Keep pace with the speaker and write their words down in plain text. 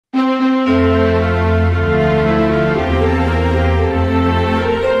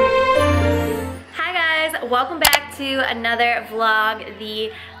Welcome back to another vlog,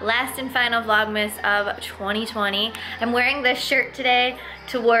 the last and final Vlogmas of 2020. I'm wearing this shirt today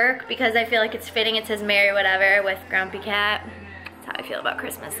to work because I feel like it's fitting. It says Merry Whatever with Grumpy Cat. That's how I feel about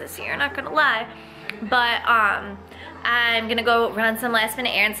Christmas this year, not gonna lie. But I'm gonna go run some last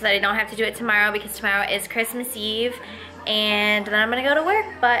minute errands so that I don't have to do it tomorrow because tomorrow is Christmas Eve. And then I'm gonna go to work.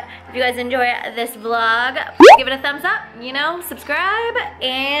 But if you guys enjoy this vlog, give it a thumbs up, you know, subscribe,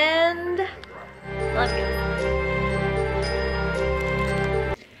 and love you.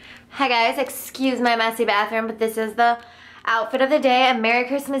 Hi guys, excuse my messy bathroom, but this is the outfit of the day. And Merry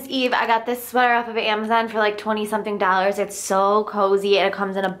Christmas Eve. I got this sweater off of Amazon for like 20-something dollars. It's so cozy and it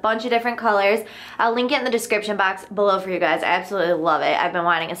comes in a bunch of different colors. I'll link it in the description box below for you guys. I absolutely love it. I've been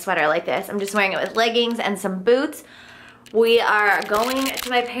wanting a sweater like this. I'm just wearing it with leggings and some boots. We are going to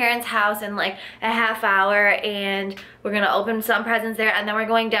my parents' house in like a half hour and we're gonna open some presents there, and then we're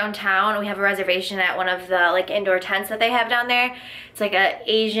going downtown. We have a reservation at one of the like indoor tents that they have down there. It's like a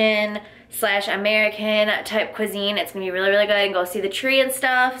Asian / American type cuisine. It's gonna be really, really good, and go see the tree and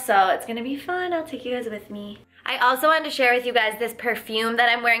stuff. So it's gonna be fun. I'll take you guys with me. I also wanted to share with you guys this perfume that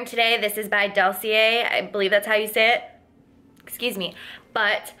I'm wearing today. This is by Delcier. I believe that's how you say it. Excuse me.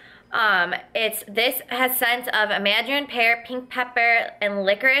 But this has scents of mandarin, pear, pink pepper, and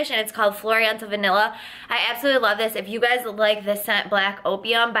licorice, and it's called Florienta Vanilla. I absolutely love this. If you guys like this scent, Black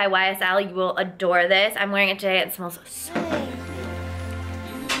Opium by YSL, you will adore this. I'm wearing it today. It smells so good.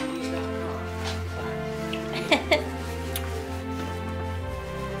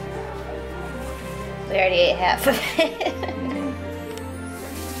 We already ate half of it.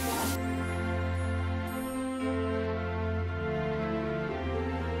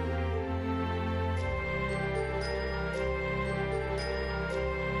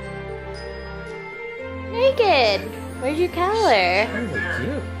 Naked. Where's your collar? Oh,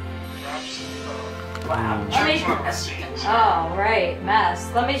 cute. Wow. Oh, right, mess.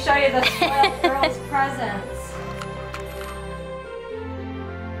 Let me show you the spoiled girl's presents.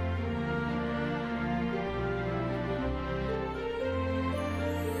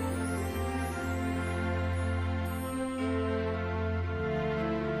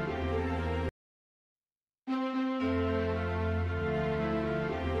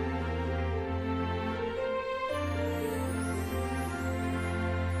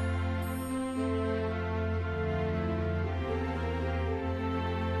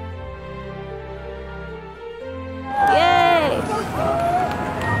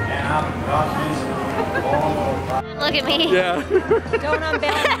 Look at me. Yeah. Don't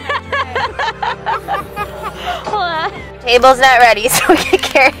unbalance that Hold on. Table's not ready, so we can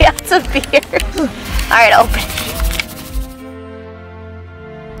carry out some beer. Alright, open it.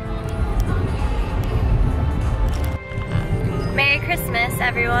 Merry Christmas,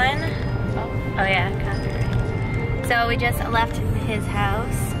 everyone. Oh yeah, copyright. So we just left his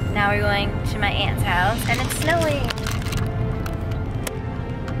house. Now we're going to my aunt's house, and it's snowing.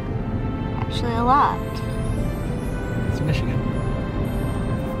 Actually a lot. It's Michigan.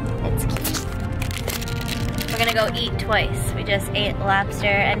 It's cute. We're gonna go eat twice. We just ate lobster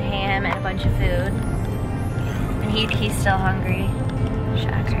and ham and a bunch of food. And he's still hungry.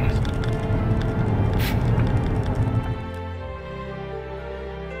 Shocker.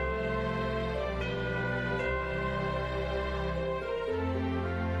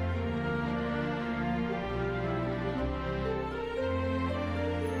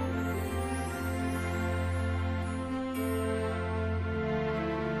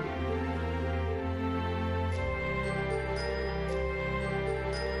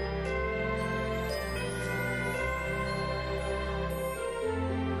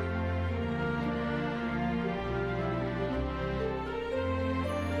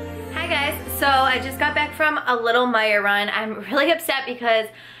 Guys, so I just got back from a little Meijer run. I'm really upset because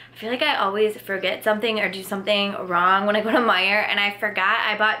I feel like I always forget something or do something wrong when I go to Meijer, and I forgot.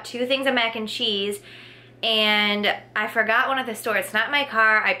 I bought 2 things of mac and cheese and I forgot one at the store. It's not in my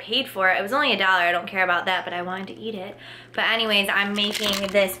car. I paid for it. It was only $1. I don't care about that, but I wanted to eat it. But anyways, I'm making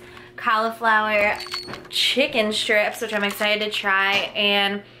this cauliflower chicken strips, which I'm excited to try,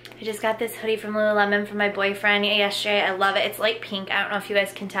 and I just got this hoodie from Lululemon from my boyfriend yesterday. I love it. It's light pink. I don't know if you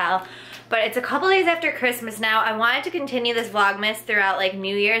guys can tell. But it's a couple days after Christmas now. I wanted to continue this Vlogmas throughout like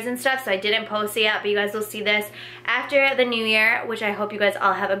New Year's and stuff, so I didn't post it yet, but you guys will see this after the New Year, which I hope you guys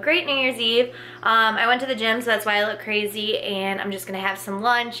all have a great New Year's Eve. I went to the gym, so that's why I look crazy, and I'm just gonna have some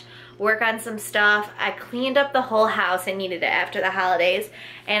lunch, work on some stuff. I cleaned up the whole house. I needed it after the holidays.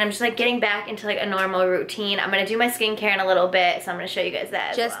 And I'm just like getting back into like a normal routine. I'm gonna do my skincare in a little bit, so I'm gonna show you guys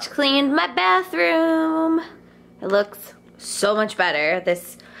that. Just cleaned my bathroom. It looks so much better.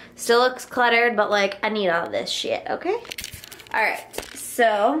 This still looks cluttered, but like I need all this shit, okay? All right,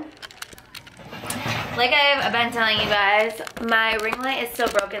 so like I've been telling you guys, my ring light is still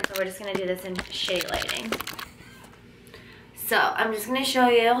broken, so we're just gonna do this in shade lighting. So I'm just gonna show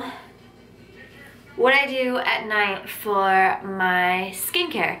you what I do at night for my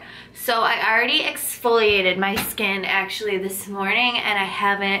skincare. So I already exfoliated my skin actually this morning, and I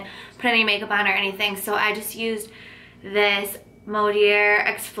haven't put any makeup on or anything, so I just used this Modier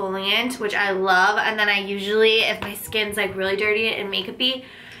exfoliant, which I love. And then I usually, if my skin's like really dirty and makeup-y,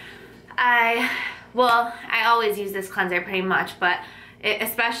 I always use this cleanser pretty much, but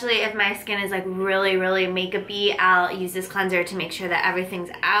especially if my skin is like really makeup-y, I'll use this cleanser to make sure that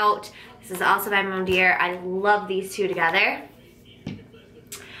everything's out. This is also by Modier. I love these two together.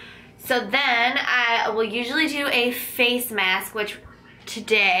 So then I will usually do a face mask, which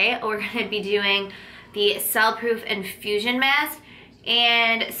today we're gonna be doing the Cell Proof Infusion Mask.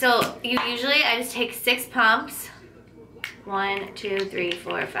 And so I just take 6 pumps. 1, 2, 3,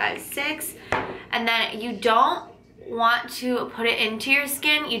 4, 5, 6. And then you don't want to put it into your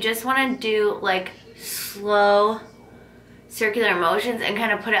skin. You just want to do like slow circular motions and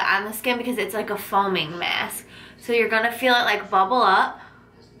kind of put it on the skin because it's like a foaming mask. So you're gonna feel it like bubble up.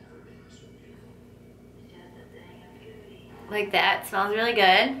 Like that. It smells really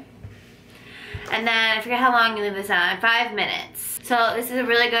good. And then I forget how long you leave this on, 5 minutes. So this is a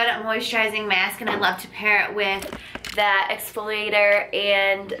really good moisturizing mask, and I love to pair it with that exfoliator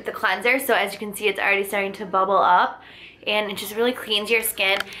and the cleanser. So as you can see, it's already starting to bubble up, and it just really cleans your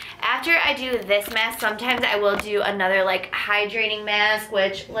skin. After I do this mask, sometimes I will do another like hydrating mask,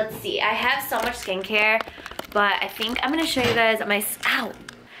 which, let's see, I have so much skincare, but I think I'm gonna show you guys my, ow.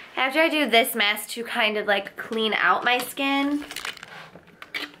 After I do this mask to kind of like clean out my skin,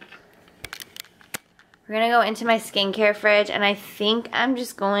 we're gonna go into my skincare fridge, and I think I'm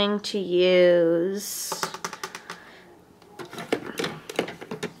just going to use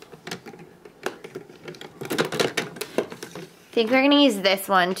we're gonna use this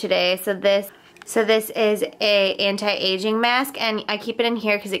one today. So this is a anti-aging mask, and I keep it in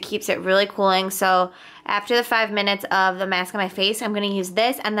here because it keeps it really cooling. So after the 5 minutes of the mask on my face, I'm gonna use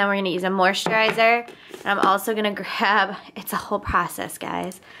this, and then we're gonna use a moisturizer. And I'm also gonna grab, it's a whole process,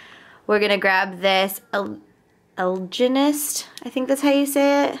 guys. We're gonna grab this Alginist, I think that's how you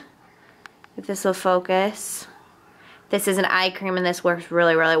say it. If this will focus. This is an eye cream, and this works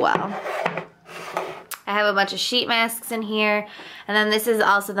really well. I have a bunch of sheet masks in here, and then this is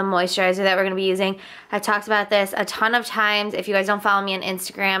also the moisturizer that we're gonna be using. I've talked about this a ton of times. If you guys don't follow me on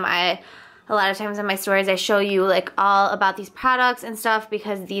Instagram, a lot of times in my stories I show you like all about these products and stuff,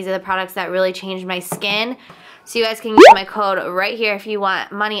 because these are the products that really changed my skin. So you guys can use my code right here if you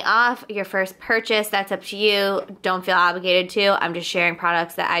want money off your first purchase. That's up to you. Don't feel obligated to. I'm just sharing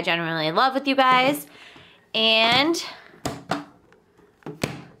products that I genuinely love with you guys. And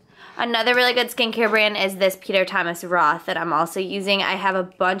another really good skincare brand is this Peter Thomas Roth that I'm also using. I have a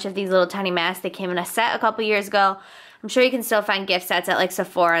bunch of these little tiny masks. They came in a set a couple years ago. I'm sure you can still find gift sets at like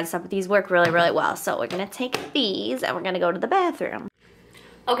Sephora and stuff, but these work really well. So we're gonna take these and we're gonna go to the bathroom.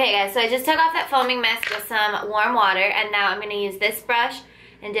 Okay guys, so I just took off that foaming mask with some warm water, and now I'm gonna use this brush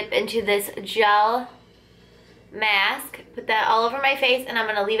and dip into this gel mask, put that all over my face, and I'm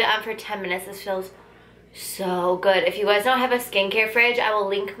gonna leave it on for 10 minutes. This feels so good. If you guys don't have a skincare fridge, I will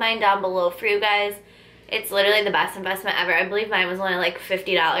link mine down below for you guys. It's literally the best investment ever. I believe mine was only like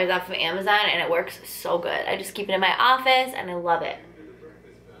 $50 off of Amazon, and it works so good. I just keep it in my office, and I love it.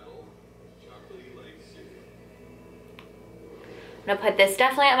 I'm gonna put this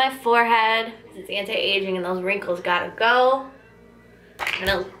definitely on my forehead because it's anti-aging and those wrinkles gotta go. I'm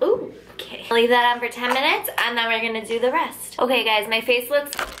gonna, ooh, okay. Leave that on for 10 minutes, and then we're gonna do the rest. Okay guys, my face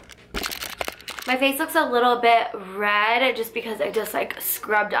looks a little bit red just because I just like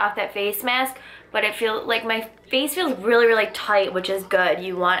scrubbed off that face mask, but it feels like my face feels really tight, which is good.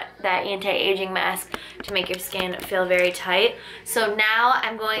 You want that anti-aging mask to make your skin feel very tight. So now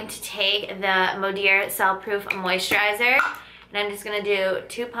I'm going to take the Modier Cell Proof Moisturizer, and I'm just gonna do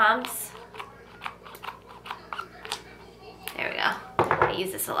 2 pumps. There we go. I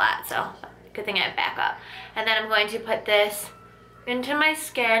use this a lot, so good thing I have backup. And then I'm going to put this into my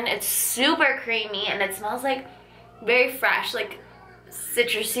skin. It's super creamy, and it smells like very fresh, like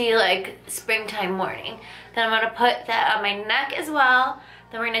citrusy, like springtime morning. Then I'm gonna put that on my neck as well.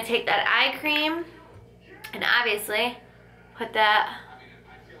 Then we're gonna take that eye cream and obviously put that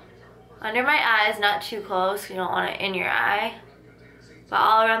under my eyes, not too close, you don't want it in your eye, but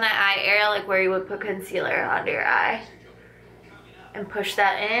all around that eye area, like where you would put concealer under your eye. And push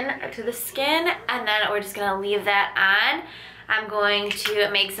that in to the skin, and then we're just gonna leave that on. I'm going to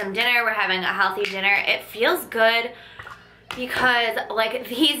make some dinner. We're having a healthy dinner. It feels good because like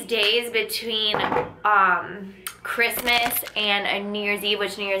these days between Christmas and New Year's Eve,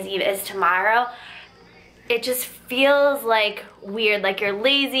 which New Year's Eve is tomorrow, it just feels like weird, like you're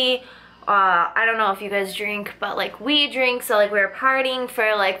lazy. I don't know if you guys drink, but like we drink, so like we were partying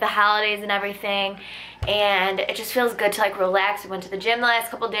for like the holidays and everything, and it just feels good to like relax. We went to the gym the last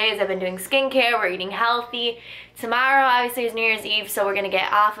couple days. I've been doing skincare, we're eating healthy. Tomorrow obviously is New Year's Eve, so we're gonna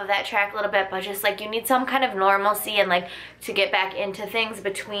get off of that track a little bit, but just like you need some kind of normalcy and like to get back into things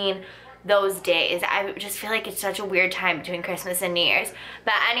between those days. I just feel like it's such a weird time between Christmas and New Year's.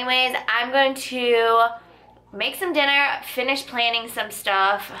 But anyways, I'm going to make some dinner, finish planning some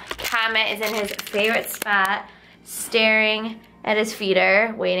stuff. Comet is in his favorite spot, staring at his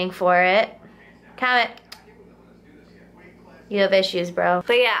feeder, waiting for it. Comet, you have issues, bro.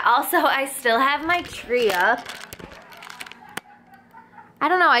 But yeah, also I still have my tree up. I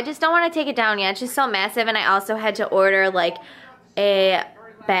don't know, I just don't want to take it down yet. It's just so massive, and I also had to order like a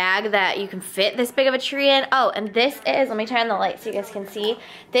bag that you can fit this big of a tree in. Oh, and this is, let me turn on the light so you guys can see.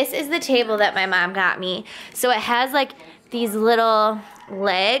 This is the table that my mom got me. So it has like these little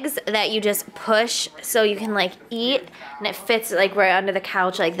legs that you just push so you can like eat, and it fits like right under the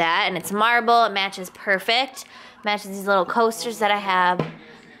couch like that, and it's marble. It matches perfect. Matches these little coasters that I have.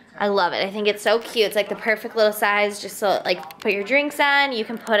 I love it. I think it's so cute. It's like the perfect little size, just so like put your drinks on. You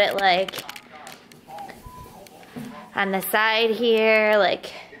can put it like on the side here,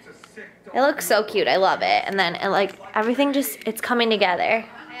 like it looks so cute. I love it. And then it, like everything just, it's coming together.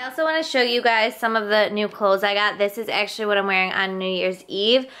 I also want to show you guys some of the new clothes I got. This is actually what I'm wearing on New Year's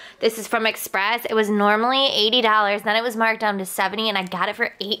Eve. This is from Express. It was normally $80, then it was marked down to $70, and I got it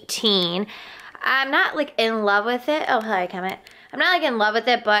for $18. I'm not like in love with it. Oh, hi, Comet. I'm not like in love with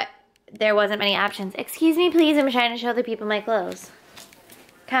it, but there wasn't many options. Excuse me, please. I'm trying to show the people my clothes.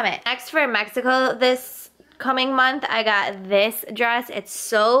 Comet. Next, for Mexico this coming month, I got this dress. It's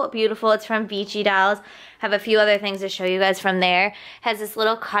so beautiful. It's from Beachy Dolls. I have a few other things to show you guys from there. It has this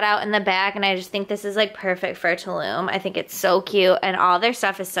little cutout in the back, and I just think this is like perfect for Tulum. I think it's so cute, and all their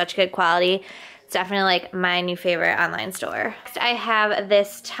stuff is such good quality. It's definitely like my new favorite online store. Next, I have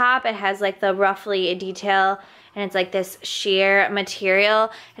this top. It has like the ruffly detail, and it's like this sheer material.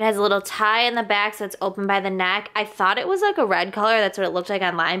 It has a little tie in the back, so it's open by the neck. I thought it was like a red color. That's what it looked like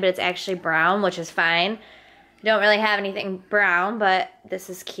online, but it's actually brown, which is fine. I don't really have anything brown, but this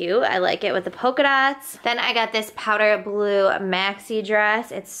is cute. I like it with the polka dots. Then I got this powder blue maxi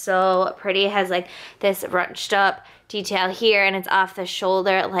dress. It's so pretty. It has like this runched up detail here, and it's off the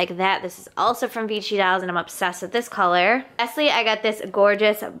shoulder like that. This is also from Beachy Dolls, and I'm obsessed with this color. Lastly, I got this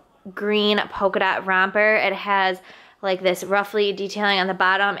gorgeous green polka dot romper. It has like this ruffly detailing on the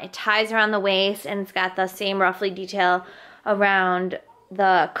bottom. It ties around the waist, and it's got the same ruffly detail around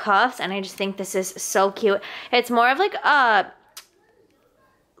the cuffs, and I just think this is so cute. It's more of like a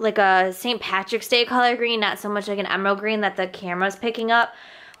St. Patrick's Day color green, not so much like an emerald green that the camera's picking up,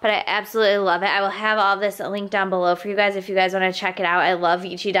 but I absolutely love it. I will have all this linked down below for you guys if you guys want to check it out. I love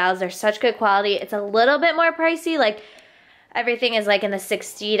Beachy Dolls. They're such good quality. It's a little bit more pricey, like everything is like in the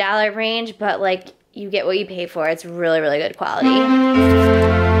 $60 range, but like you get what you pay for. It's really, really good quality.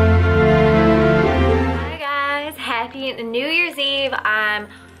 Happy New Year's Eve. I'm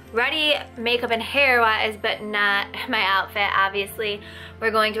ready makeup and hair wise, but not my outfit, obviously.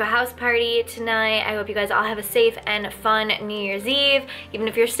 We're going to a house party tonight. I hope you guys all have a safe and fun New Year's Eve, even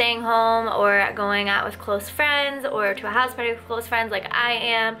if you're staying home or going out with close friends or to a house party with close friends like I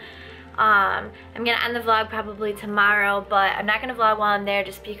am. I'm gonna end the vlog probably tomorrow, but I'm not gonna vlog while I'm there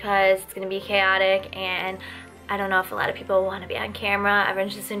just because it's gonna be chaotic, and I don't know if a lot of people want to be on camera.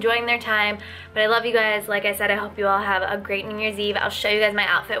 Everyone's just enjoying their time. But I love you guys. Like I said, I hope you all have a great New Year's Eve. I'll show you guys my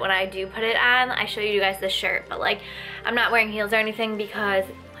outfit when I do put it on. I show you guys the shirt, but like I'm not wearing heels or anything because,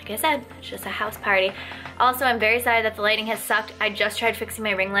 like I said, it's just a house party. Also, I'm very sorry that the lighting has sucked. I just tried fixing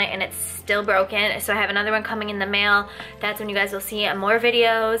my ring light and it's still broken. So I have another one coming in the mail. That's when you guys will see more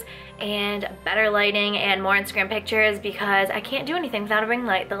videos and better lighting and more Instagram pictures, because I can't do anything without a ring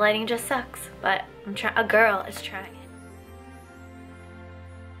light. The lighting just sucks, but I'm trying. A girl is trying.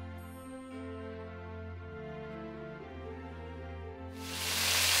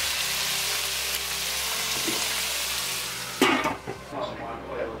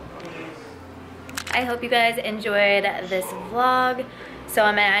 I hope you guys enjoyed this vlog. So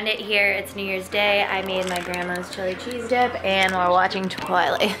I'm gonna end it here. It's New Year's Day. I made my grandma's chili cheese dip and we're watching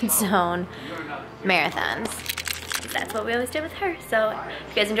Twilight Zone marathons. That's what we always did with her. So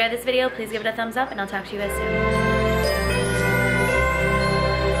if you guys enjoyed this video, please give it a thumbs up and I'll talk to you guys soon.